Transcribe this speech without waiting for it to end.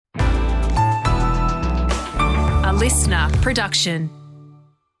listener production.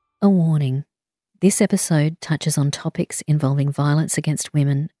 A warning. This episode touches on topics involving violence against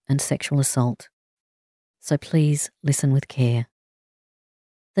women and sexual assault. So please listen with care.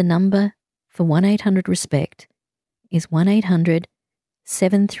 The number for 1-800-RESPECT is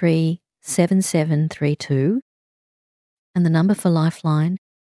 1-800-737732, and the number for Lifeline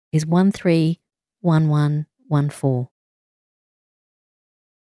is 131114.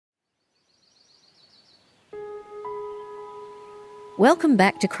 Welcome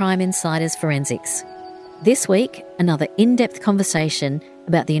back to Crime Insiders Forensics. This week, another in-depth conversation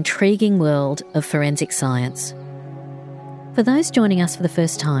about the intriguing world of forensic science. For those joining us for the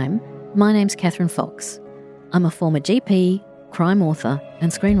first time, my name's Catherine Fox. I'm a former GP, crime author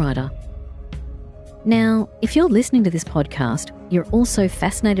and screenwriter. Now, if you're listening to this podcast, you're also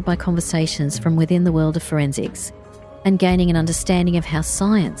fascinated by conversations from within the world of forensics and gaining an understanding of how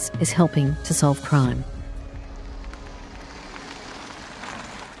science is helping to solve crime.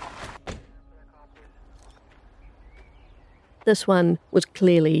 This one was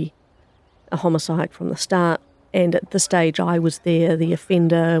clearly a homicide from the start, and at the stage I was there, the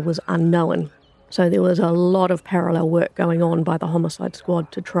offender was unknown. So there was a lot of parallel work going on by the homicide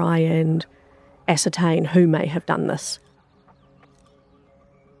squad to try and ascertain who may have done this.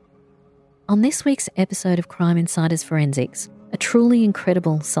 On this week's episode of Crime Insiders Forensics, a truly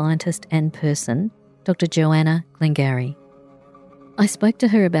incredible scientist and person, Dr. Joanna Glengarry. I spoke to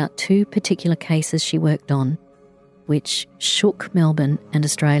her about two particular cases she worked on, which shook Melbourne and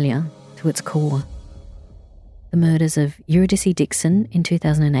Australia to its core. The murders of Eurydice Dixon in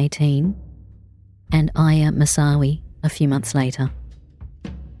 2018 and Aya Masawi a few months later.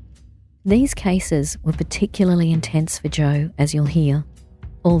 These cases were particularly intense for Jo, as you'll hear.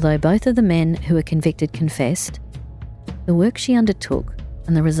 Although both of the men who were convicted confessed, the work she undertook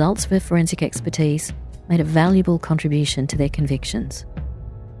and the results of her forensic expertise made a valuable contribution to their convictions.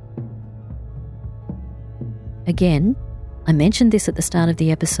 Again, I mentioned this at the start of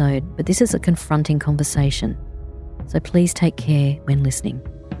the episode, but this is a confronting conversation, so please take care when listening.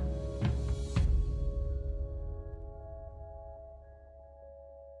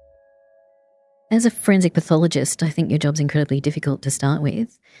 As a forensic pathologist, I think your job's incredibly difficult to start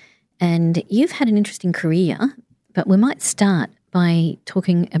with, and you've had an interesting career, but we might start by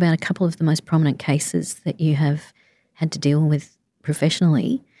talking about a couple of the most prominent cases that you have had to deal with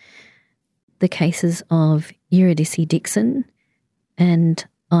professionally. The cases of Eurydice Dixon and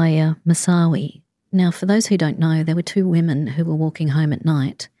Aya Masawi. Now, for those who don't know, there were two women who were walking home at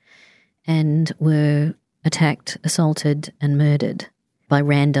night and were attacked, assaulted and murdered by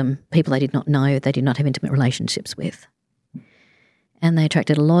random people they did not know, they did not have intimate relationships with. And they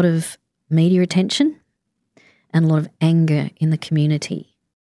attracted a lot of media attention and a lot of anger in the community.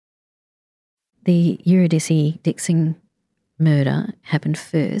 The Eurydice Dixon murder happened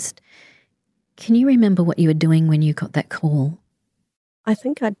first. Can you remember what you were doing when you got that call? I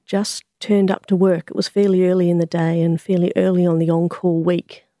think I'd just turned up to work. It was fairly early in the day and fairly early on the on-call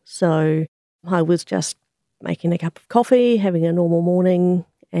week. So I was just making a cup of coffee, having a normal morning,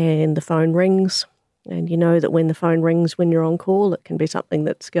 and the phone rings. And you know that when the phone rings when you're on call, it can be something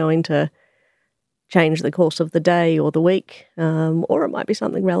that's going to change the course of the day or the week, or it might be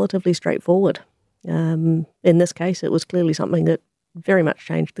something relatively straightforward. In this case, it was clearly something that very much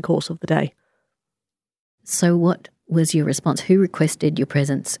changed the course of the day. So what was your response? Who requested your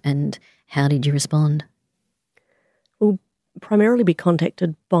presence and how did you respond? We'll primarily be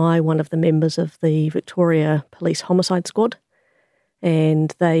contacted by one of the members of the Victoria Police Homicide Squad,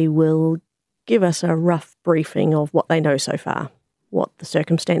 and they will give us a rough briefing of what they know so far, what the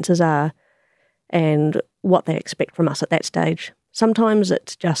circumstances are, and what they expect from us at that stage. Sometimes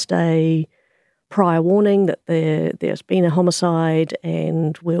it's just a prior warning that there's been a homicide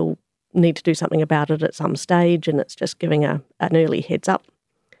and we'll need to do something about it at some stage, and it's just giving an early heads up.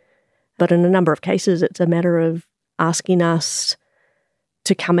 But in a number of cases, it's a matter of asking us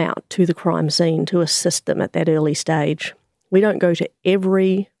to come out to the crime scene to assist them at that early stage. We don't go to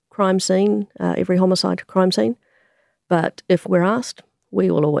every crime scene, every homicide crime scene, but if we're asked,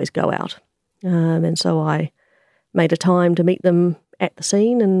 we will always go out. And so I made a time to meet them at the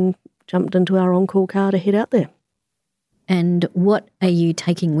scene and jumped into our on-call car to head out there. And what are you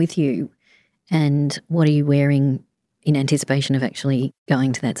taking with you and what are you wearing in anticipation of actually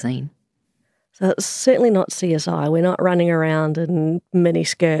going to that scene? So it's certainly not CSI. We're not running around in mini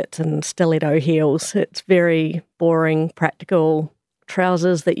skirts and stiletto heels. It's very boring, practical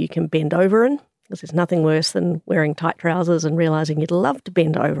trousers that you can bend over in, because there's nothing worse than wearing tight trousers and realising you'd love to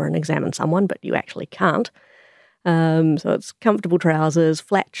bend over and examine someone, but you actually can't. So it's comfortable trousers,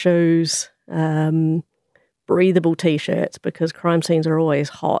 flat shoes, breathable T-shirts because crime scenes are always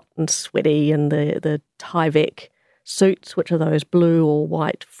hot and sweaty, and the Tyvek suits, which are those blue or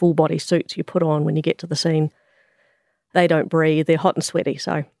white full-body suits you put on when you get to the scene, they don't breathe, they're hot and sweaty.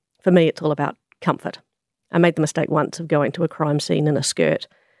 So for me, it's all about comfort. I made the mistake once of going to a crime scene in a skirt,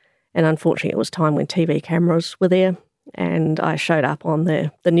 and unfortunately it was time when TV cameras were there, and I showed up on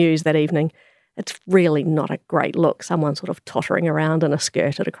the news that evening. It's really not a great look, someone sort of tottering around in a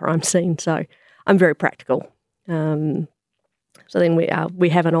skirt at a crime scene. So I'm very practical. So then we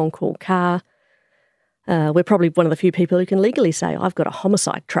have an on-call car. We're probably one of the few people who can legally say, I've got a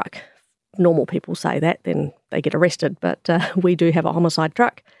homicide truck. Normal people say that, then they get arrested. But we do have a homicide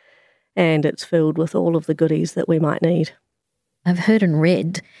truck, and it's filled with all of the goodies that we might need. I've heard and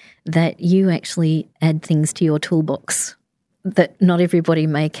read that you actually add things to your toolbox that not everybody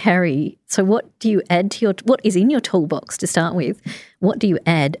may carry. So what do you add to what is in your toolbox to start with? What do you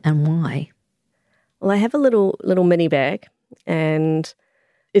add and why? Well, I have a little mini bag, and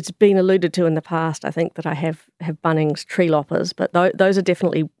it's been alluded to in the past, I think, that I have Bunnings tree loppers, but those are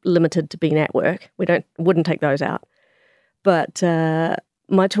definitely limited to being at work. Wouldn't take those out. But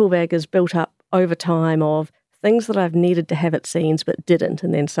my tool bag is built up over time of things that I've needed to have at scenes but didn't,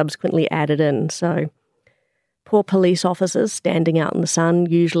 and then subsequently added in. So poor police officers standing out in the sun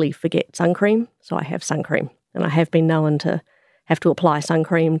usually forget sun cream, so I have sun cream. And I have been known to have to apply sun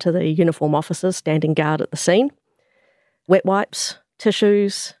cream to the uniform officers standing guard at the scene. Wet wipes,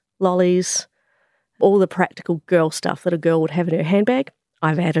 tissues, lollies, all the practical girl stuff that a girl would have in her handbag,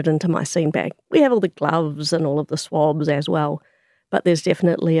 I've added into my scene bag. We have all the gloves and all of the swabs as well, but there's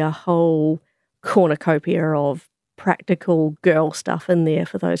definitely a whole cornucopia of practical girl stuff in there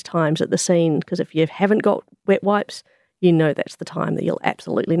for those times at the scene, because if you haven't got wet wipes, you know that's the time that you'll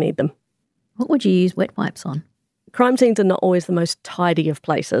absolutely need them. What would you use wet wipes on? Crime scenes are not always the most tidy of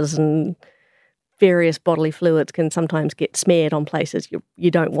places, and various bodily fluids can sometimes get smeared on places you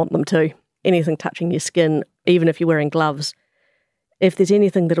don't want them to. Anything touching your skin, even if you're wearing gloves, if there's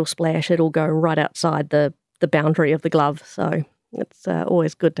anything that'll splash, it'll go right outside the boundary of the glove. So it's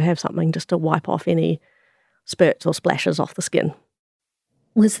always good to have something just to wipe off any spurts or splashes off the skin.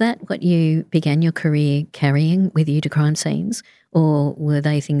 Was that what you began your career carrying with you to crime scenes, or were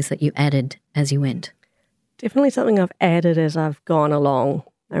they things that you added as you went? Definitely something I've added as I've gone along.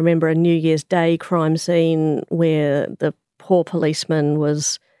 I remember a New Year's Day crime scene where the poor policeman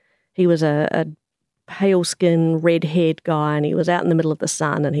was a pale-skinned, red-haired guy, and he was out in the middle of the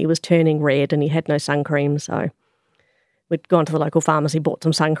sun, and he was turning red, and he had no sun cream, so we'd gone to the local pharmacy, bought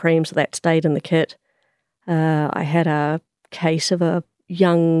some sun cream, so that stayed in the kit. I had a case of a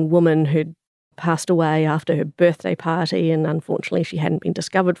young woman who'd passed away after her birthday party, and unfortunately she hadn't been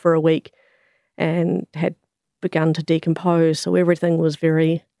discovered for a week and had begun to decompose, so everything was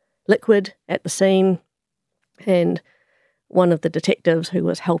very liquid at the scene. And one of the detectives who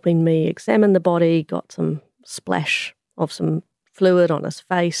was helping me examine the body got some splash of some fluid on his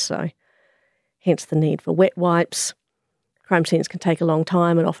face, so hence the need for wet wipes. Crime scenes can take a long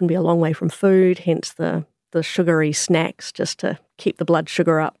time and often be a long way from food, hence the sugary snacks just to keep the blood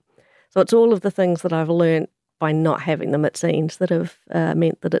sugar up. So it's all of the things that I've learnt by not having them at scenes that have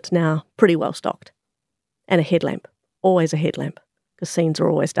meant that it's now pretty well stocked. And a headlamp, always a headlamp, because scenes are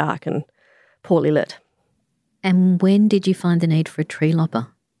always dark and poorly lit. And when did you find the need for a tree lopper?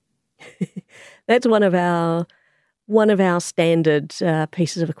 That's one of our standard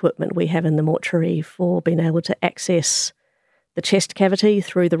pieces of equipment we have in the mortuary for being able to access the chest cavity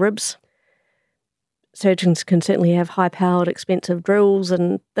through the ribs. Surgeons can certainly have high-powered, expensive drills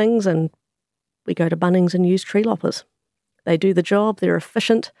and things, and we go to Bunnings and use tree loppers. They do the job, they're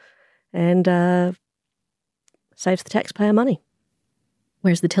efficient, and saves the taxpayer money.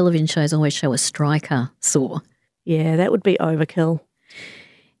 Whereas the television shows always show a striker saw. Yeah, that would be overkill.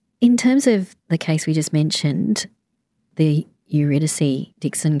 In terms of the case we just mentioned, the Eurydice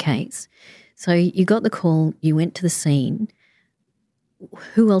Dixon case, so you got the call, you went to the scene.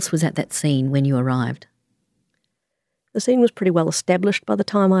 Who else was at that scene when you arrived? The scene was pretty well established by the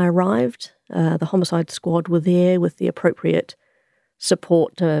time I arrived. The homicide squad were there with the appropriate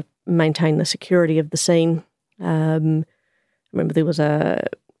support to maintain the security of the scene. I remember there was a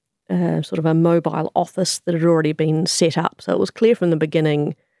sort of a mobile office that had already been set up, so it was clear from the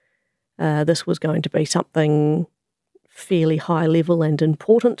beginning this was going to be something fairly high level and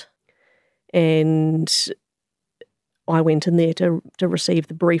important. And I went in there to receive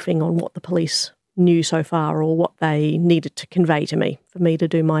the briefing on what the police knew so far or what they needed to convey to me for me to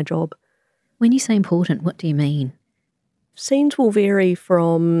do my job. When you say important, what do you mean? Scenes will vary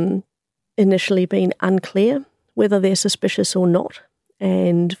from initially being unclear whether they're suspicious or not,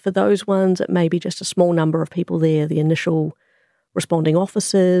 And for those ones, it may be just a small number of people there, the initial responding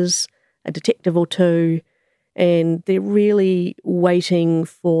officers, a detective or two, and they're really waiting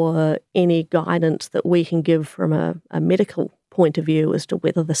for any guidance that we can give from a medical point of view as to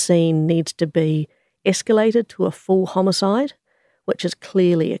whether the scene needs to be escalated to a full homicide, which is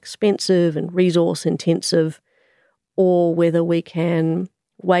clearly expensive and resource intensive, or whether we can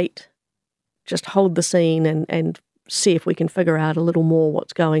wait, just hold the scene and see if we can figure out a little more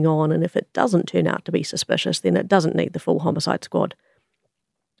what's going on. And if it doesn't turn out to be suspicious, then it doesn't need the full homicide squad.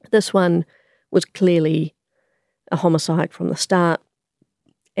 This one was clearly a homicide from the start.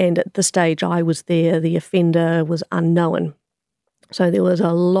 And at the stage I was there, the offender was unknown. So there was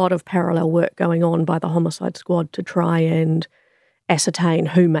a lot of parallel work going on by the homicide squad to try and ascertain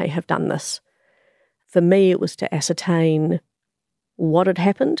who may have done this. For me, it was to ascertain what had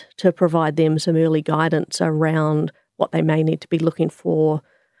happened, to provide them some early guidance around what they may need to be looking for,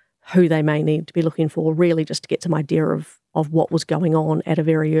 who they may need to be looking for, really just to get some idea of what was going on at a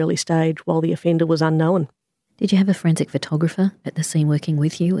very early stage while the offender was unknown. Did you have a forensic photographer at the scene working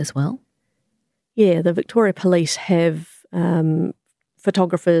with you as well? Yeah, the Victoria Police have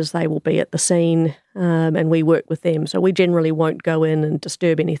photographers. They will be at the scene and we work with them. So we generally won't go in and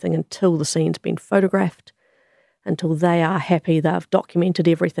disturb anything until the scene's been photographed, until they are happy they've documented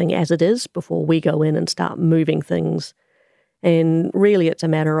everything as it is before we go in and start moving things. And really it's a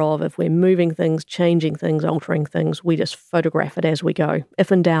matter of if we're moving things, changing things, altering things, we just photograph it as we go.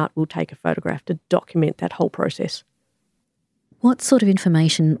 If in doubt, we'll take a photograph to document that whole process. What sort of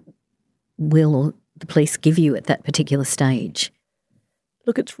information will the police give you at that particular stage?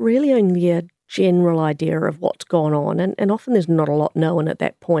 Look, it's really only a general idea of what's gone on, and often there's not a lot known at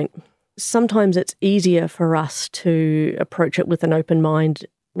that point. Sometimes it's easier for us to approach it with an open mind.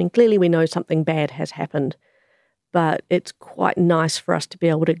 I mean, clearly we know something bad has happened, but it's quite nice for us to be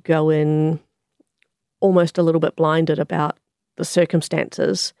able to go in almost a little bit blinded about the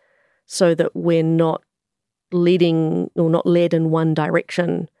circumstances so that we're not leading or not led in one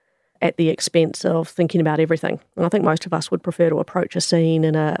direction at the expense of thinking about everything. And I think most of us would prefer to approach a scene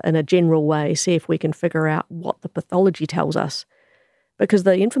in a general way, see if we can figure out what the pathology tells us, because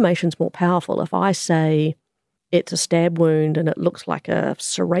the information's more powerful. If I say it's a stab wound and it looks like a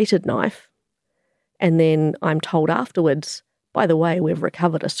serrated knife, and then I'm told afterwards, by the way, we've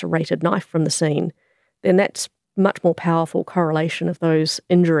recovered a serrated knife from the scene, then that's much more powerful correlation of those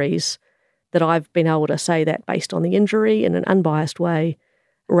injuries that I've been able to say that based on the injury in an unbiased way,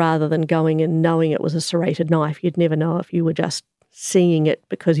 rather than going and knowing it was a serrated knife. You'd never know if you were just seeing it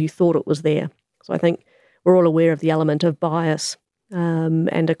because you thought it was there. So I think we're all aware of the element of bias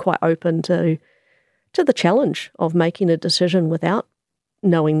and are quite open to the challenge of making a decision without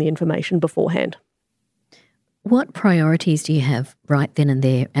knowing the information beforehand. What priorities do you have right then and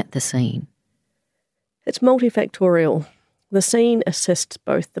there at the scene? It's multifactorial. The scene assists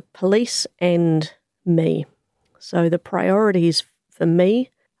both the police and me. So the priorities for me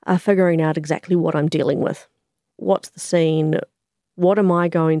are figuring out exactly what I'm dealing with. What's the scene? What am I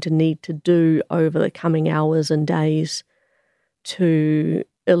going to need to do over the coming hours and days to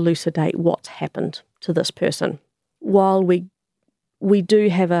elucidate what's happened to this person? While we do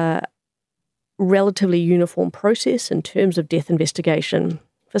have a relatively uniform process in terms of death investigation,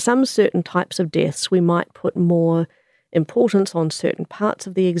 for some certain types of deaths, we might put more importance on certain parts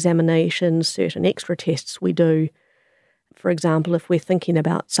of the examination, certain extra tests we do. For example, if we're thinking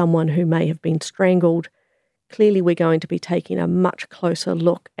about someone who may have been strangled, clearly we're going to be taking a much closer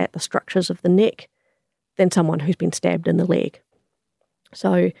look at the structures of the neck than someone who's been stabbed in the leg.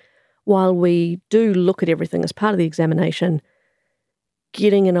 So while we do look at everything as part of the examination,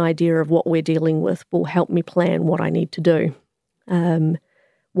 getting an idea of what we're dealing with will help me plan what I need to do,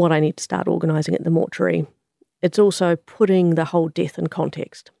 what I need to start organising at the mortuary. It's also putting the whole death in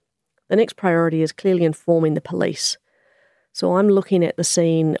context. The next priority is clearly informing the police. So I'm looking at the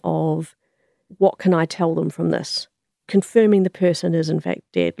scene of what can I tell them from this? Confirming the person is in fact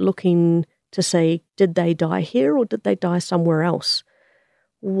dead, looking to say, did they die here or did they die somewhere else?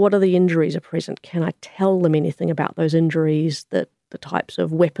 What are the injuries are present? Can I tell them anything about those injuries, the types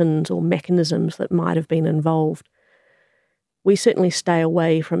of weapons or mechanisms that might have been involved? We certainly stay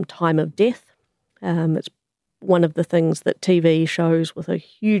away from time of death. It's one of the things that TV shows with a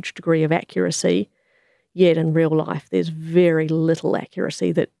huge degree of accuracy. Yet in real life, there's very little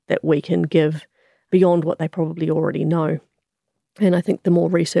accuracy that we can give beyond what they probably already know. And I think the more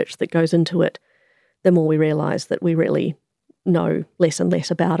research that goes into it, the more we realise that we really know less and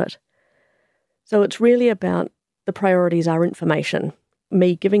less about it. So it's really about the priorities are information,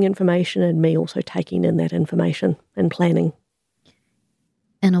 me giving information and me also taking in that information and planning.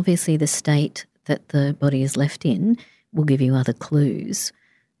 And obviously the state that the body is left in will give you other clues.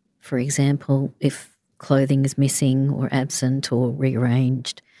 For example, if clothing is missing or absent or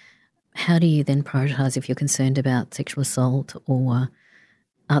rearranged, how do you then prioritise if you're concerned about sexual assault or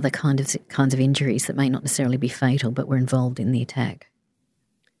other kinds of injuries that may not necessarily be fatal but were involved in the attack?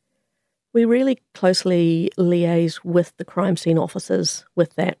 We really closely liaise with the crime scene officers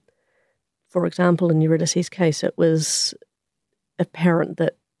with that. For example, in Eurydice's case, it was apparent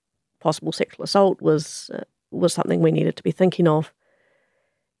that possible sexual assault was something we needed to be thinking of.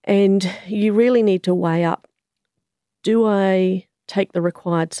 And you really need to weigh up, do I take the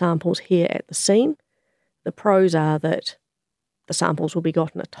required samples here at the scene? The pros are that the samples will be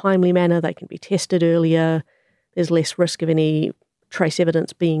got in a timely manner, they can be tested earlier, there's less risk of any trace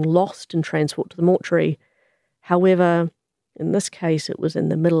evidence being lost in transport to the mortuary. However, in this case, it was in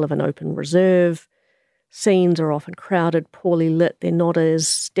the middle of an open reserve. Scenes are often crowded, poorly lit. They're not as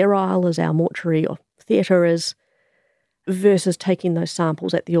sterile as our mortuary or theatre is, versus taking those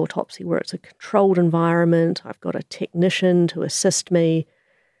samples at the autopsy where it's a controlled environment. I've got a technician to assist me,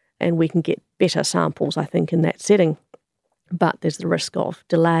 and we can get better samples, I think, in that setting. But there's the risk of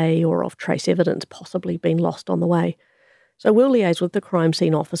delay or of trace evidence possibly being lost on the way. So we'll liaise with the crime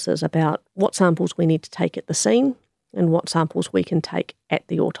scene officers about what samples we need to take at the scene and what samples we can take at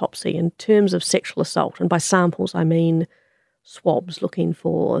the autopsy in terms of sexual assault. And by samples, I mean swabs looking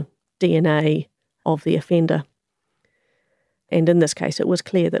for DNA of the offender. And in this case, it was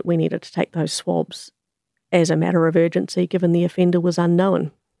clear that we needed to take those swabs as a matter of urgency, given the offender was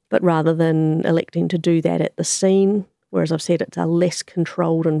unknown. But rather than electing to do that at the scene, whereas I've said it's a less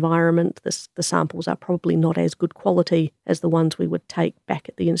controlled environment, the samples are probably not as good quality as the ones we would take back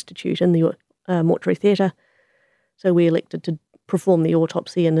at the institute in the mortuary theatre. So we elected to perform the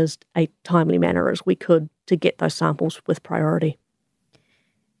autopsy in as a timely manner as we could to get those samples with priority.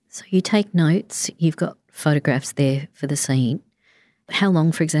 So you take notes, you've got photographs there for the scene. How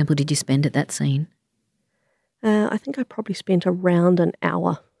long, for example, did you spend at that scene? I think I probably spent around an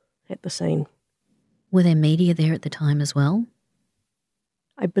hour at the scene. Were there media there at the time as well?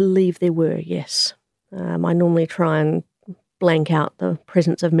 I believe there were, yes. I normally try and blank out the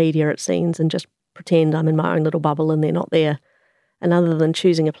presence of media at scenes and just pretend I'm in my own little bubble and they're not there. And other than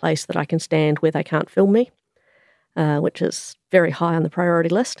choosing a place that I can stand where they can't film me, which is very high on the priority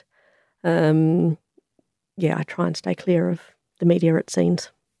list, I try and stay clear of the media at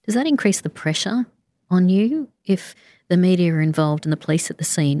scenes. Does that increase the pressure on you if the media are involved and the police at the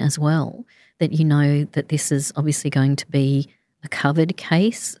scene as well, that you know that this is obviously going to be a covered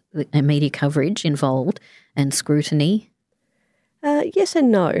case, a media coverage involved and scrutiny? Yes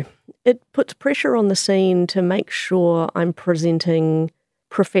and no. It puts pressure on the scene to make sure I'm presenting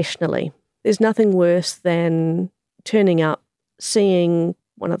professionally. There's nothing worse than turning up, seeing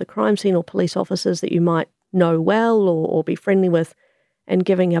one of the crime scene or police officers that you might know well or be friendly with, and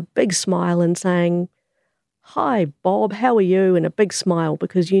giving a big smile and saying, "Hi, Bob, how are you?" and a big smile,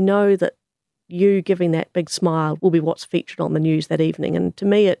 because you know that you giving that big smile will be what's featured on the news that evening. And to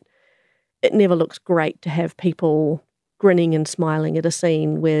me, it never looks great to have people grinning and smiling at a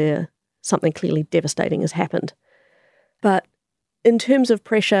scene where something clearly devastating has happened. But in terms of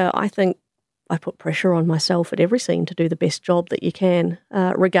pressure, I think I put pressure on myself at every scene to do the best job that you can,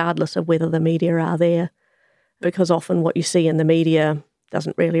 regardless of whether the media are there, because often what you see in the media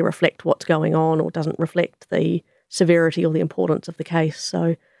doesn't really reflect what's going on or doesn't reflect the severity or the importance of the case.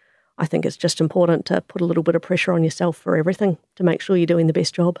 So I think it's just important to put a little bit of pressure on yourself for everything to make sure you're doing the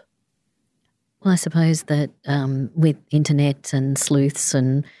best job. Well, I suppose that with internet and sleuths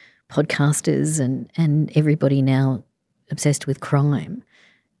and podcasters and everybody now obsessed with crime,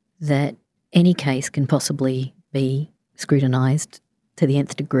 that any case can possibly be scrutinised to the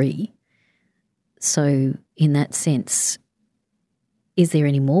nth degree. So in that sense, is there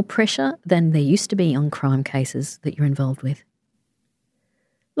any more pressure than there used to be on crime cases that you're involved with?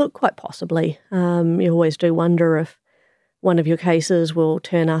 Look, quite possibly. You always do wonder if one of your cases will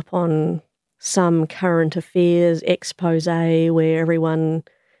turn up on some current affairs expose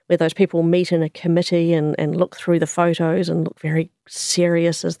where those people meet in a committee and look through the photos and look very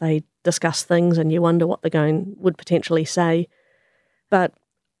serious as they discuss things, and you wonder what would potentially say. But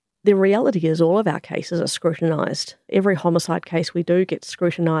the reality is all of our cases are scrutinised. Every homicide case we do gets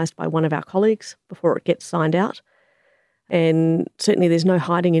scrutinised by one of our colleagues before it gets signed out. And certainly there's no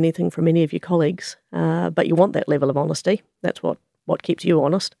hiding anything from any of your colleagues, but you want that level of honesty. That's what keeps you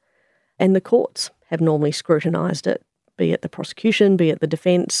honest. And the courts have normally scrutinised it, be it the prosecution, be it the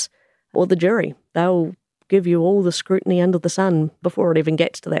defence, or the jury. They'll give you all the scrutiny under the sun before it even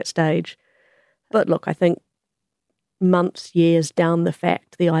gets to that stage. But look, I think months, years down the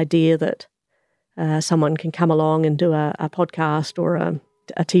fact, the idea that someone can come along and do a podcast or a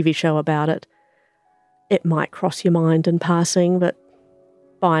TV show about it, it might cross your mind in passing, but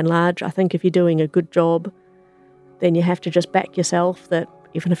by and large, I think if you're doing a good job, then you have to just back yourself that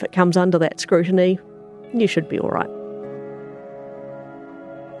even if it comes under that scrutiny, you should be all right.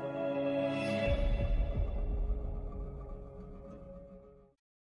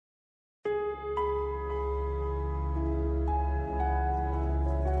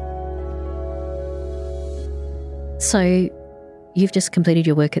 So you've just completed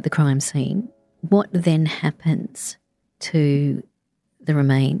your work at the crime scene. What then happens to the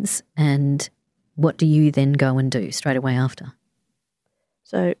remains, and what do you then go and do straight away after?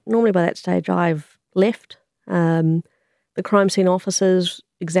 So normally by that stage I've left. The crime scene officer's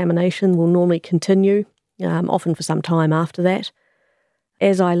examination will normally continue, often for some time after that.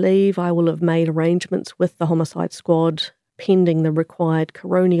 As I leave, I will have made arrangements with the homicide squad, pending the required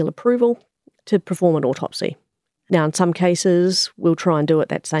coronial approval, to perform an autopsy. Now, in some cases, we'll try and do it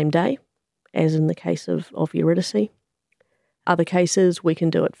that same day, as in the case of Eurydice. Other cases, we can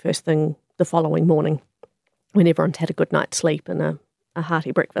do it first thing the following morning, when everyone's had a good night's sleep and a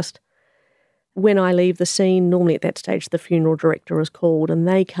hearty breakfast. When I leave the scene, normally at that stage, the funeral director is called, and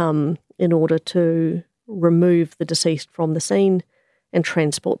they come in order to remove the deceased from the scene and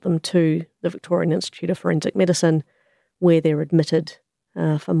transport them to the Victorian Institute of Forensic Medicine, where they're admitted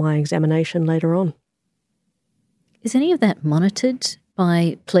for my examination later on. Is any of that monitored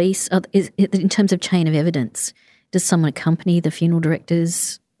by police in terms of chain of evidence? Does someone accompany the funeral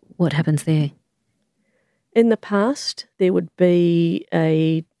directors? What happens there? In the past, there would be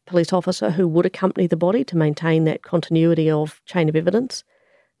a police officer who would accompany the body to maintain that continuity of chain of evidence.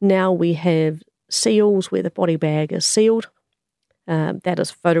 Now we have seals where the body bag is sealed. That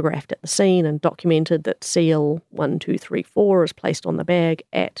is photographed at the scene and documented that seal 1, 2, 3, 4 is placed on the bag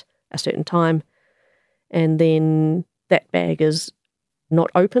at a certain time. And then that bag is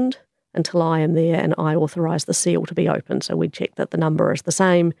not opened until I am there and I authorise the seal to be opened. So we check that the number is the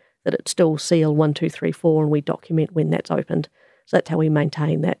same, that it's still seal 1, 2, 3, 4, and we document when that's opened. So that's how we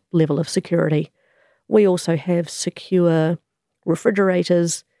maintain that level of security. We also have secure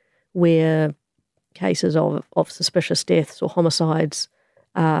refrigerators where cases of suspicious deaths or homicides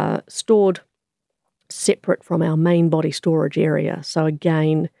are stored separate from our main body storage area. So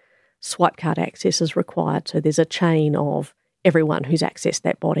again, swipe card access is required, so there's a chain of everyone who's accessed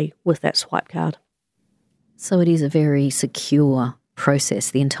that body with that swipe card. So it is a very secure process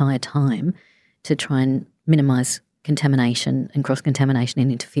the entire time to try and minimise contamination and cross-contamination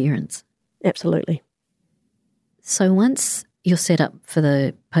and interference. Absolutely. So once you're set up for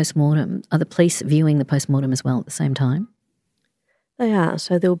the post-mortem, are the police viewing the post-mortem as well at the same time? They are.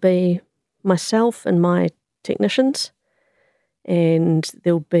 So there'll be myself and my technicians, and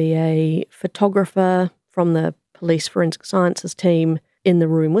there'll be a photographer from the police forensic sciences team in the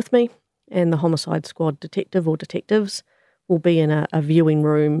room with me, and the homicide squad detective or detectives will be in a viewing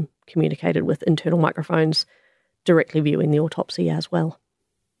room communicated with internal microphones directly viewing the autopsy as well.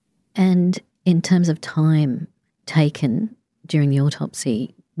 And in terms of time taken during the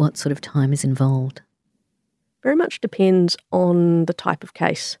autopsy, what sort of time is involved? Very much depends on the type of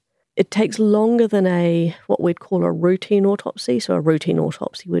case. It takes longer than what we'd call a routine autopsy. So a routine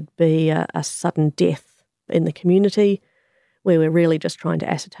autopsy would be a sudden death in the community where we're really just trying to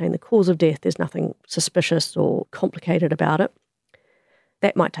ascertain the cause of death. There's nothing suspicious or complicated about it.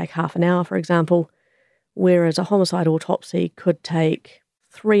 That might take half an hour, for example, whereas a homicide autopsy could take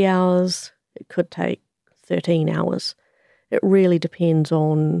 3 hours, it could take 13 hours. It really depends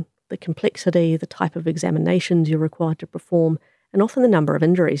on the complexity, the type of examinations you're required to perform, and often the number of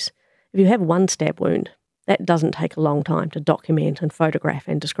injuries. If you have one stab wound, that doesn't take a long time to document and photograph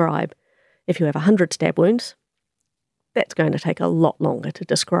and describe. If you have 100 stab wounds, that's going to take a lot longer to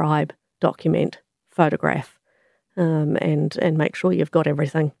describe, document, photograph, and make sure you've got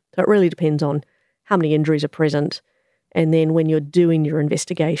everything. So it really depends on how many injuries are present. And then when you're doing your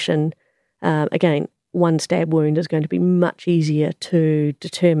investigation, again, one stab wound is going to be much easier to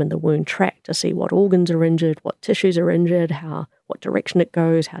determine the wound track, to see what organs are injured, what tissues are injured, what direction it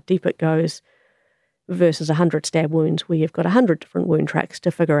goes, how deep it goes, versus 100 stab wounds where you've got 100 different wound tracks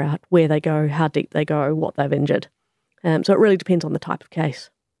to figure out where they go, how deep they go, what they've injured. So it really depends on the type of case.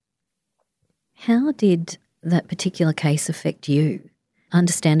 How did that particular case affect you?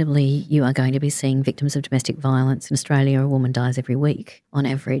 Understandably, you are going to be seeing victims of domestic violence. In Australia, a woman dies every week on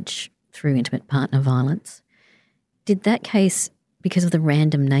average through intimate partner violence. Did that case, because of the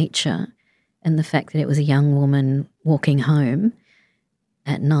random nature and the fact that it was a young woman walking home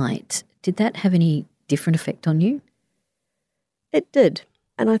at night, did that have any different effect on you? It did.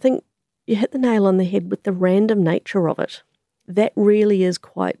 And I think you hit the nail on the head with the random nature of it. That really is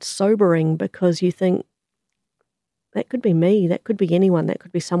quite sobering, because you think, that could be me, that could be anyone, that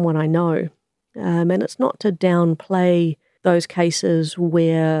could be someone I know. And it's not to downplay those cases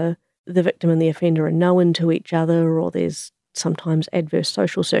where the victim and the offender are known to each other, or there's sometimes adverse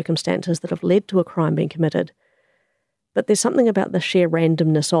social circumstances that have led to a crime being committed. But there's something about the sheer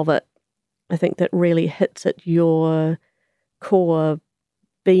randomness of it, I think, that really hits at your core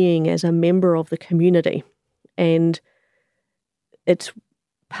being as a member of the community. And it's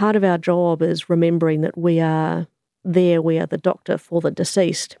part of our job is remembering that we are the doctor for the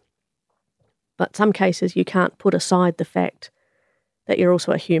deceased. But some cases you can't put aside the fact that you're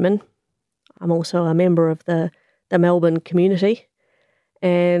also a human. I'm also a member of the Melbourne community,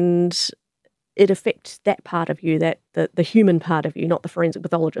 and it affects that part of you, that the human part of you, not the forensic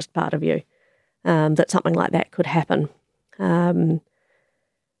pathologist part of you, that something like that could happen.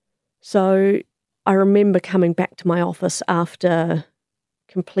 So I remember coming back to my office after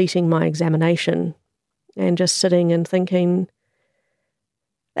completing my examination and just sitting and thinking,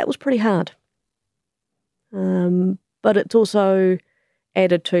 that was pretty hard. But it's also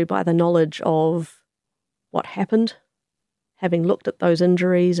added to by the knowledge of what happened. Having looked at those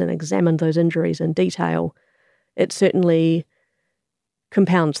injuries and examined those injuries in detail, it certainly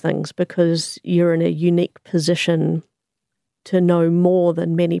compounds things, because you're in a unique position to know more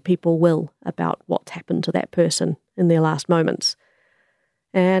than many people will about what's happened to that person in their last moments.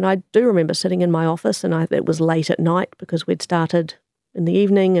 And I do remember sitting in my office, and it was late at night because we'd started in the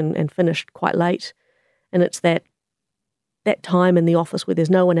evening and finished quite late. And it's that time in the office where there's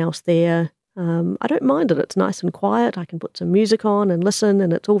no one else there. I don't mind it. It's nice and quiet. I can put some music on and listen,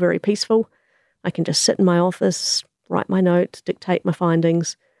 and it's all very peaceful. I can just sit in my office, write my notes, dictate my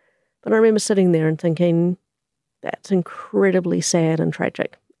findings. But I remember sitting there and thinking, that's incredibly sad and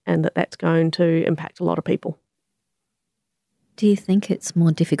tragic, and that's going to impact a lot of people. Do you think it's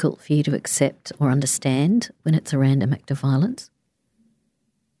more difficult for you to accept or understand when it's a random act of violence?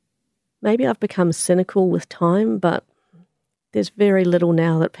 Maybe I've become cynical with time, but there's very little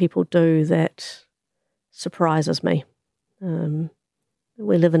now that people do that surprises me.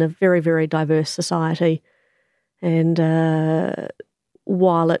 We live in a very, very diverse society, and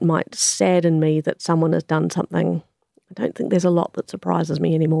while it might sadden me that someone has done something, I don't think there's a lot that surprises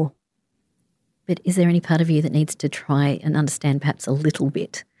me anymore. But is there any part of you that needs to try and understand perhaps a little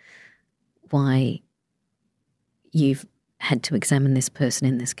bit why you've had to examine this person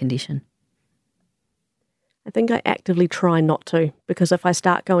in this condition? I think I actively try not to, because if I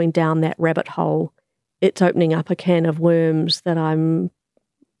start going down that rabbit hole, it's opening up a can of worms that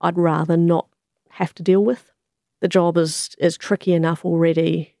I'd rather not have to deal with. The job is tricky enough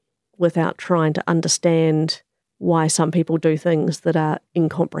already without trying to understand why some people do things that are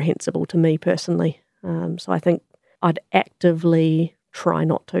incomprehensible to me personally. So I think I'd actively try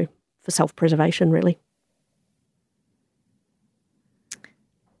not to, for self-preservation, really.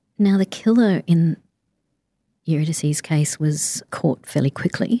 Now, the killer in Eurydice's case was caught fairly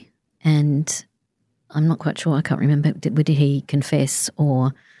quickly, and I'm not quite sure, I can't remember, did he confess,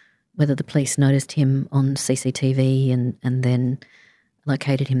 or whether the police noticed him on CCTV and then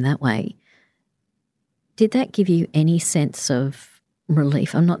located him that way. Did that give you any sense of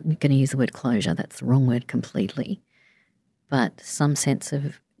relief? I'm not going to use the word closure, that's the wrong word completely, but some sense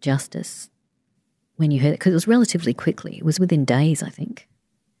of justice when you heard it? Because it was relatively quickly. It was within days, I think.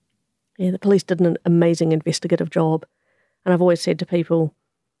 Yeah, the police did an amazing investigative job. And I've always said to people,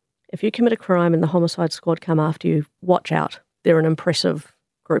 if you commit a crime and the homicide squad come after you, watch out. They're an impressive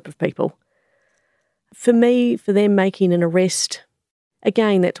group of people. For me, for them making an arrest,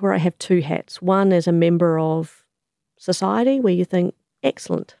 again, that's where I have two hats. One as a member of society, where you think,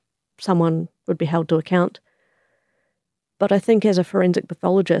 excellent, someone would be held to account. But I think as a forensic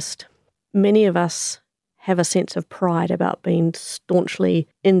pathologist, many of us have a sense of pride about being staunchly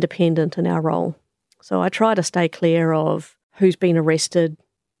independent in our role. So I try to stay clear of who's been arrested,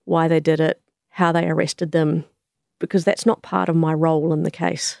 why they did it, how they arrested them, because that's not part of my role in the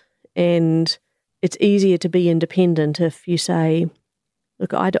case. And it's easier to be independent if you say,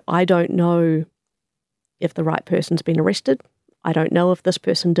 look, I don't know if the right person's been arrested. I don't know if this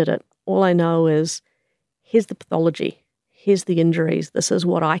person did it. All I know is, here's the pathology, here's the injuries, this is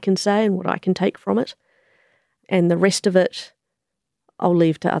what I can say and what I can take from it. And the rest of it, I'll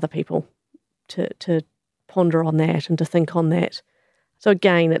leave to other people to ponder on that and to think on that. So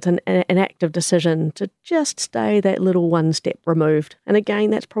again, it's an active decision to just stay that little one step removed. And again,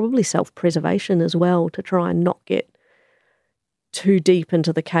 that's probably self-preservation as well, to try and not get too deep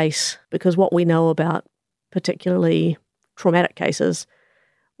into the case, because what we know about particularly traumatic cases,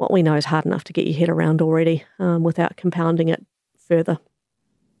 what we know is hard enough to get your head around already without compounding it further.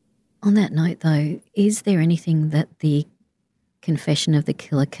 On that note, though, is there anything that the confession of the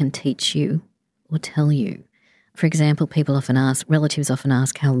killer can teach you or tell you? For example, relatives often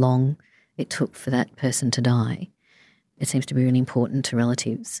ask how long it took for that person to die. It seems to be really important to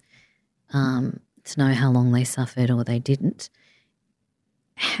relatives to know how long they suffered or they didn't.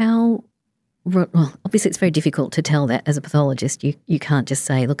 Well, obviously it's very difficult to tell that as a pathologist. You can't just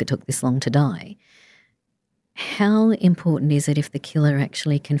say, look, it took this long to die. How important is it if the killer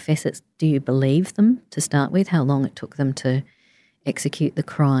actually confesses? Do you believe them to start with, how long it took them to execute the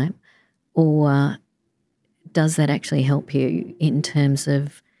crime? Or does that actually help you in terms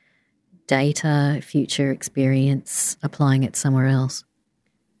of data, future experience, applying it somewhere else?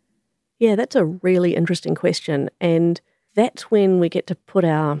 Yeah, that's a really interesting question. And that's when we get to put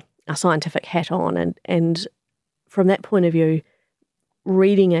our scientific hat on. And from that point of view,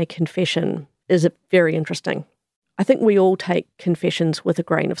 reading a confession is very interesting. I think we all take confessions with a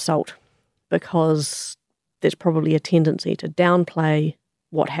grain of salt because there's probably a tendency to downplay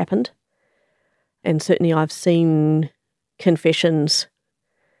what happened. And certainly I've seen confessions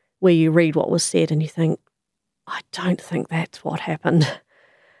where you read what was said and you think, I don't think that's what happened.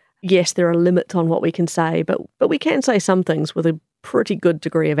 Yes, there are limits on what we can say, but we can say some things with a pretty good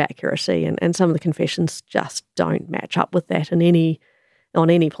degree of accuracy, and some of the confessions just don't match up with that on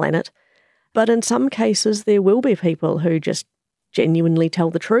any planet. But in some cases, there will be people who just genuinely tell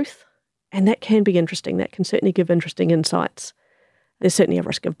the truth, and that can be interesting. That can certainly give interesting insights. There's certainly a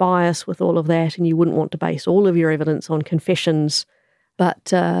risk of bias with all of that, and you wouldn't want to base all of your evidence on confessions,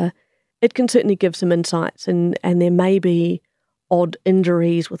 but it can certainly give some insights, and there may be odd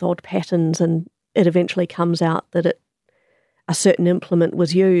injuries with odd patterns, and it eventually comes out that a certain implement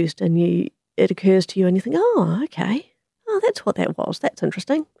was used, and it occurs to you and you think, oh, okay, that's what that was. That's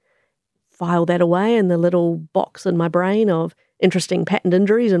interesting. File that away in the little box in my brain of interesting patterned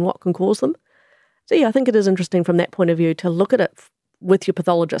injuries and what can cause them. So yeah, I think it is interesting from that point of view to look at it with your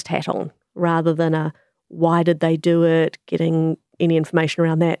pathologist hat on rather than why did they do it, getting any information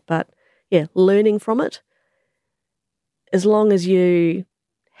around that. But yeah, learning from it, as long as you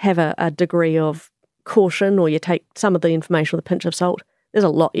have a degree of caution or you take some of the information with a pinch of salt, there's a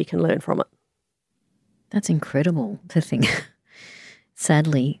lot you can learn from it. That's incredible to think,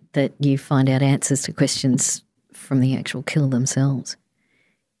 sadly, that you find out answers to questions from the actual killer themselves.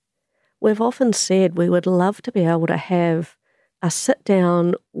 We've often said we would love to be able to have a sit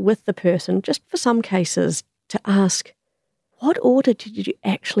down with the person, just for some cases, to ask, what order did you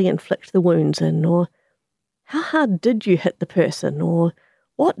actually inflict the wounds in? Or how hard did you hit the person? Or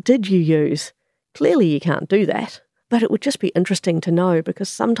what did you use? Clearly you can't do that, but it would just be interesting to know, because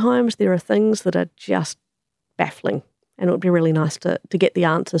sometimes there are things that are just baffling, and it would be really nice to get the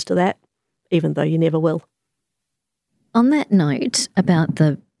answers to that, even though you never will. On that note about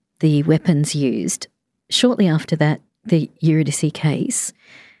the weapons used, shortly after that, the Eurydice case,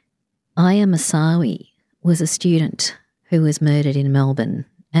 Aya Masawi was a student who was murdered in Melbourne,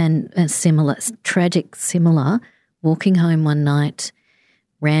 and a similar, walking home one night,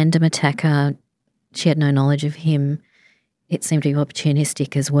 random attacker. She had no knowledge of him. It seemed to be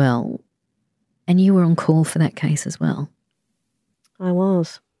opportunistic as well. And you were on call for that case as well. I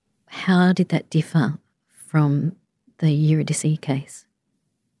was. How did that differ from the Eurydice case?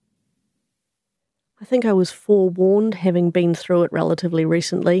 I think I was forewarned, having been through it relatively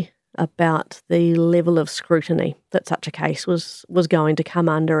recently, about the level of scrutiny that such a case was going to come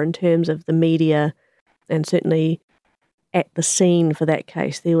under in terms of the media, and certainly at the scene for that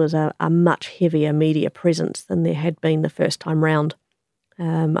case there was a much heavier media presence than there had been the first time round.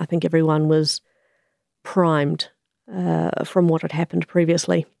 I think everyone was primed from what had happened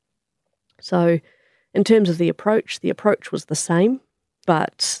previously. So in terms of the approach was the same,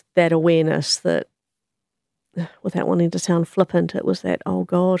 but that awareness that, without wanting to sound flippant, it was that, oh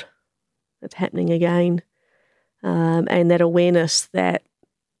God, it's happening again. And that awareness that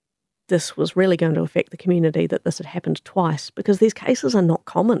this was really going to affect the community, that this had happened twice, because these cases are not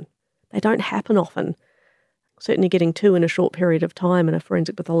common. They don't happen often. Certainly getting 2 in a short period of time in a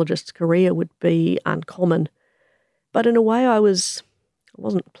forensic pathologist's career would be uncommon. But in a way I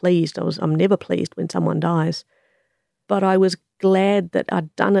wasn't pleased. I'm never pleased when someone dies. But I was glad that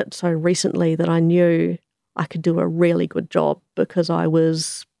I'd done it so recently that I knew I could do a really good job, because I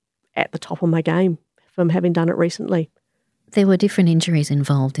was at the top of my game from having done it recently. There were different injuries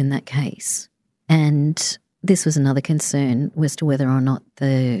involved in that case, and this was another concern as to whether or not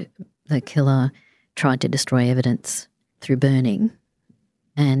the killer tried to destroy evidence through burning,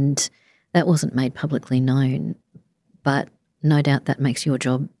 and that wasn't made publicly known. but no doubt that makes your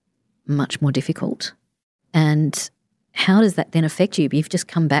job much more difficult. And how does that then affect you? You've just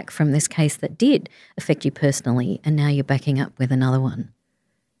come back from this case that did affect you personally, and now you're backing up with another one.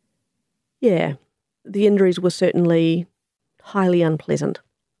 Yeah, the injuries were certainly highly unpleasant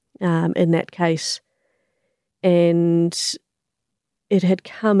in that case. And it had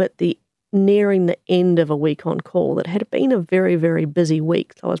come at nearing the end of a week on call. It had been a very, very busy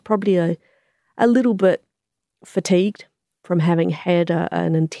week. So I was probably a little bit fatigued from having had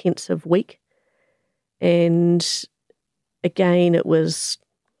an intensive week. And again, it was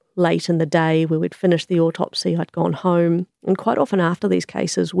late in the day where we'd finished the autopsy. I'd gone home. And quite often after these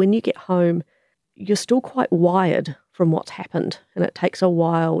cases, when you get home, you're still quite wired from what's happened. And it takes a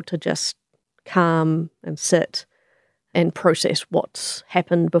while to just calm and sit and process what's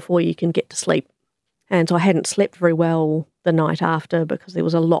happened before you can get to sleep. And so I hadn't slept very well the night after because there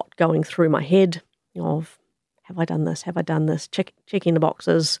was a lot going through my head of, have I done this? Have I done this? Checking the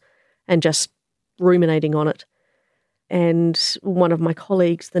boxes and just ruminating on it. And one of my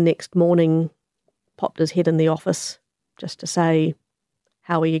colleagues the next morning popped his head in the office just to say,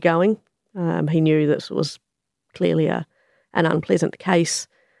 how are you going? He knew this was clearly an unpleasant case.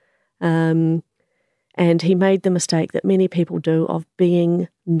 And he made the mistake that many people do of being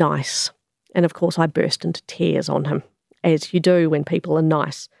nice. And of course, I burst into tears on him, as you do when people are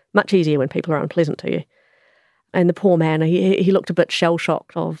nice. Much easier when people are unpleasant to you. And the poor man, he looked a bit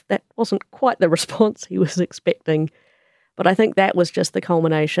shell-shocked of that wasn't quite the response he was expecting. But I think that was just the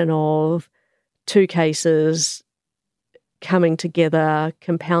culmination of two cases coming together,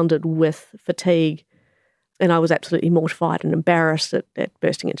 compounded with fatigue. And I was absolutely mortified and embarrassed at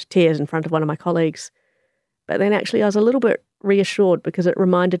bursting into tears in front of one of my colleagues. But then actually I was a little bit reassured because it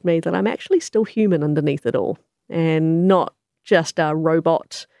reminded me that I'm actually still human underneath it all and not just a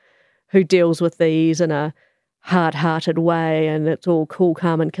robot who deals with these in a hard-hearted way and it's all cool,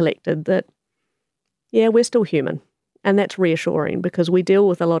 calm and collected. That, yeah, we're still human. And that's reassuring because we deal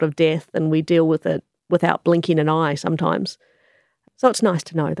with a lot of death and we deal with it without blinking an eye sometimes. So it's nice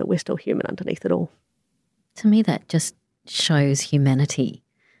to know that we're still human underneath it all. To me, that just shows humanity.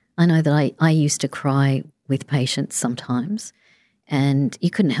 I know that I used to cry with patients sometimes and you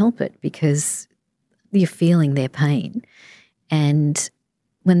couldn't help it because you're feeling their pain. And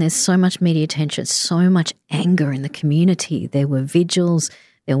when there's so much media attention, so much anger in the community, there were vigils,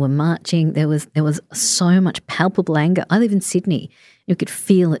 there were marching, there was so much palpable anger. I live in Sydney. You could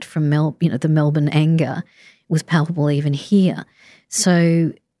feel it from the Melbourne anger was palpable even here.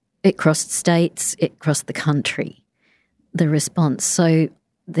 So it crossed states, it crossed the country, the response. So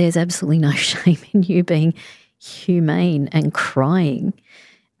there's absolutely no shame in you being humane and crying.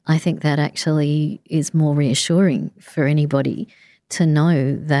 I think that actually is more reassuring for anybody to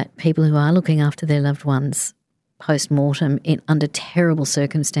know that people who are looking after their loved ones post-mortem under terrible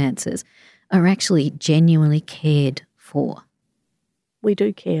circumstances are actually genuinely cared for. We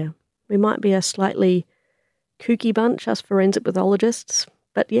do care. We might be a slightly kooky bunch, us forensic pathologists,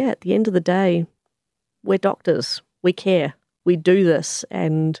 but yeah, at the end of the day, we're doctors. We care. We do this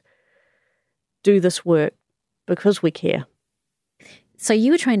and do this work because we care. So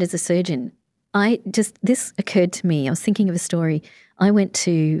you were trained as a surgeon. This occurred to me. I was thinking of a story. There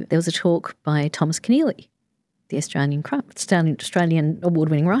was a talk by Thomas Keneally, the Australian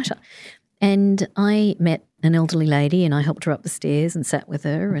award-winning writer. And I met an elderly lady and I helped her up the stairs and sat with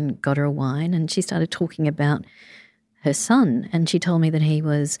her and got her a wine, and she started talking about her son, and she told me that he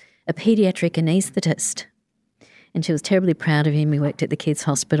was a paediatric anaesthetist and she was terribly proud of him. He worked at the kids'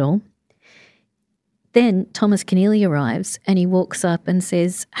 hospital. Then Thomas Keneally arrives and he walks up and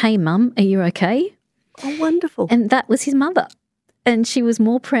says, "Hey, Mum, are you okay?" Oh, wonderful. And that was his mother. And she was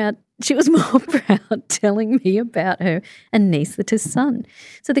more proud telling me about her anaesthetist son.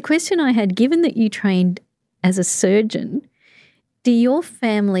 So the question I had, given that you trained as a surgeon, do your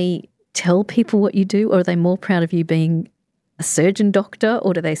family tell people what you do, or are they more proud of you being a surgeon doctor,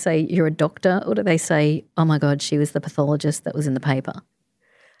 or do they say you're a doctor, or do they say, oh my God, she was the pathologist that was in the paper?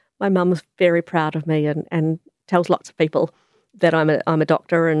 My mum was very proud of me and tells lots of people that I'm a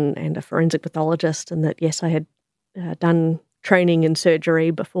doctor and a forensic pathologist, and that, yes, I had done training in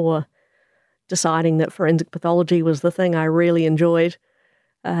surgery before deciding that forensic pathology was the thing I really enjoyed.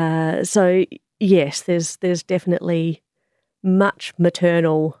 So, yes, there's definitely much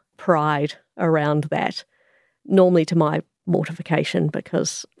maternal pride around that, normally to my mortification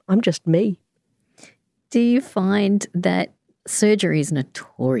because I'm just me. Do you find that surgery is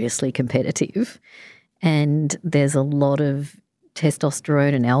notoriously competitive and there's a lot of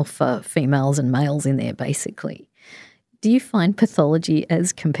testosterone and alpha females and males in there basically? Do you find pathology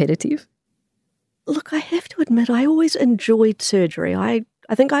as competitive? Look, I have to admit, I always enjoyed surgery. I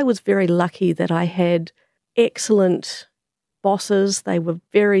think I was very lucky that I had excellent bosses. They were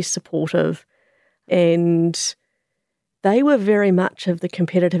very supportive, and they were very much of the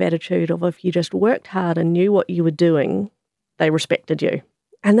competitive attitude of if you just worked hard and knew what you were doing, they respected you.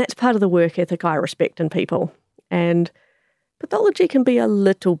 And that's part of the work ethic I respect in people. And pathology can be a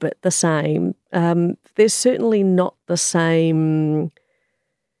little bit the same. There's certainly not the same.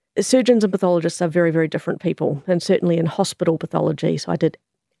 Surgeons and pathologists are very, very different people, and certainly in hospital pathology. So I did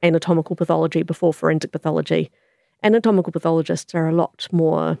anatomical pathology before forensic pathology. Anatomical pathologists are a lot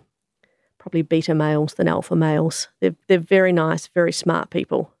more probably beta males than alpha males. They're very nice, very smart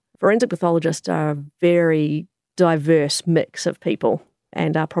people. Forensic pathologists are a very diverse mix of people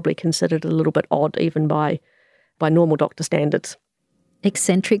and are probably considered a little bit odd even by normal doctor standards.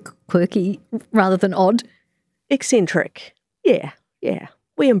 Eccentric, quirky, rather than odd? Eccentric, yeah.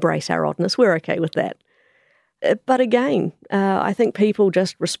 We embrace our oddness. We're okay with that. But again, I think people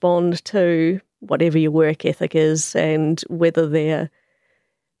just respond to whatever your work ethic is, and whether they're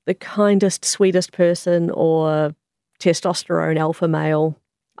the kindest, sweetest person or testosterone alpha male.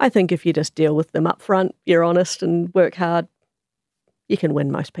 I think if you just deal with them up front, you're honest and work hard, you can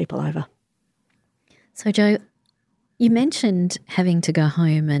win most people over. So, Jo, you mentioned having to go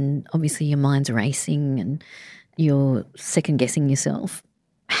home and obviously your mind's racing and you're second-guessing yourself.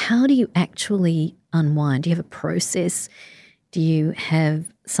 How do you actually unwind? Do you have a process? Do you have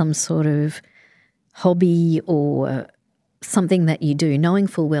some sort of hobby or something that you do, knowing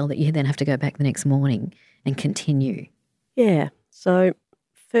full well that you then have to go back the next morning and continue? Yeah. So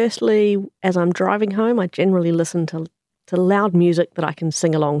firstly, as I'm driving home, I generally listen to loud music that I can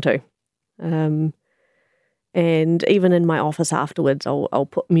sing along to. And even in my office afterwards, I'll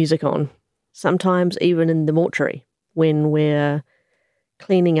put music on. Sometimes even in the mortuary when we're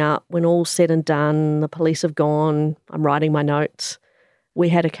cleaning up, when all's said and done, the police have gone, I'm writing my notes. We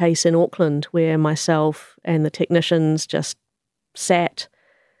had a case in Auckland where myself and the technicians just sat,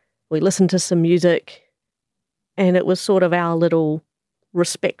 we listened to some music, and it was sort of our little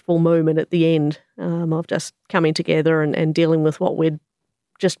respectful moment at the end of just coming together and dealing with what we'd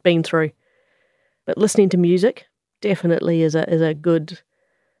just been through. But listening to music definitely is a good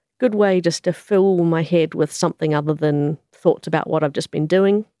way just to fill my head with something other than thoughts about what I've just been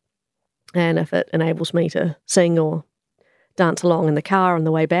doing. And if it enables me to sing or dance along in the car on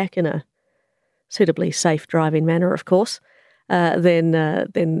the way back in a suitably safe driving manner, of course, then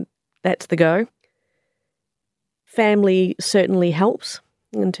that's the go. Family certainly helps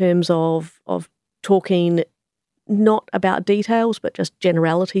in terms of talking not about details, but just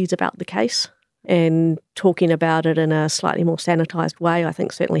generalities about the case. And talking about it in a slightly more sanitised way, I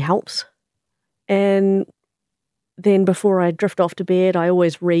think certainly helps. And then before I drift off to bed, I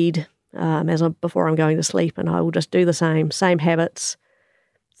always read before I'm going to sleep, and I will just do the same habits.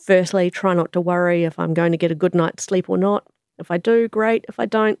 Firstly, try not to worry if I'm going to get a good night's sleep or not. If I do, great. If I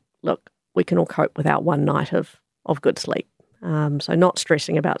don't, look, we can all cope without one night of good sleep. So not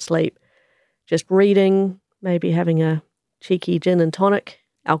stressing about sleep, just reading, maybe having a cheeky gin and tonic.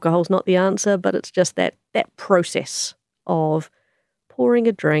 Alcohol's not the answer, but it's just that process of pouring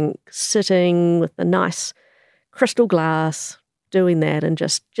a drink, sitting with a nice crystal glass, doing that and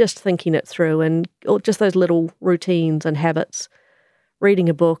just thinking it through, and or just those little routines and habits, reading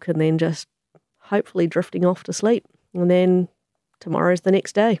a book and then just hopefully drifting off to sleep. And then tomorrow's the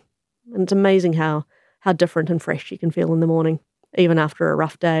next day. And it's amazing how different and fresh you can feel in the morning, even after a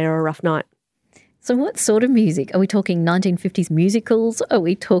rough day or a rough night. So what sort of music? Are we talking 1950s musicals? Are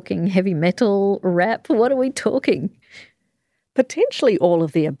we talking heavy metal, rap? What are we talking? Potentially all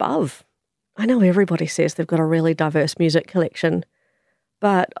of the above. I know everybody says they've got a really diverse music collection,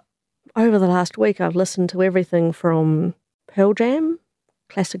 but over the last week I've listened to everything from Pearl Jam,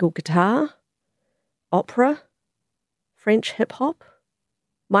 classical guitar, opera, French hip-hop,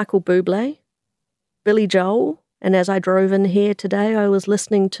 Michael Bublé, Billy Joel, and as I drove in here today I was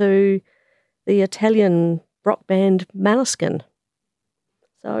listening to the Italian rock band Måneskin.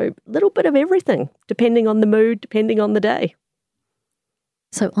 So a little bit of everything, depending on the mood, depending on the day.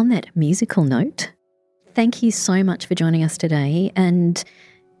 So on that musical note, thank you so much for joining us today, and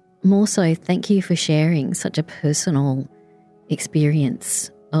more so, thank you for sharing such a personal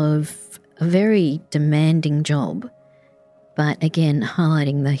experience of a very demanding job, but again,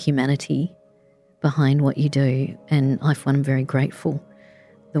 highlighting the humanity behind what you do. And I find I'm very grateful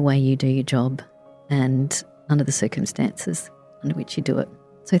the way you do your job and under the circumstances under which you do it.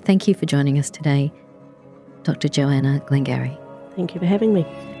 So thank you for joining us today, Dr. Joanna Glengarry. Thank you for having me.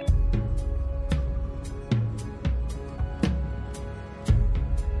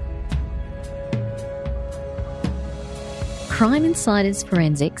 Crime Insiders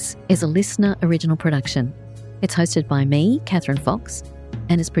Forensics is a listener original production. It's hosted by me, Catherine Fox,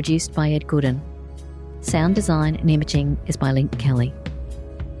 and is produced by Ed Gooden. Sound design and imaging is by Link Kelly.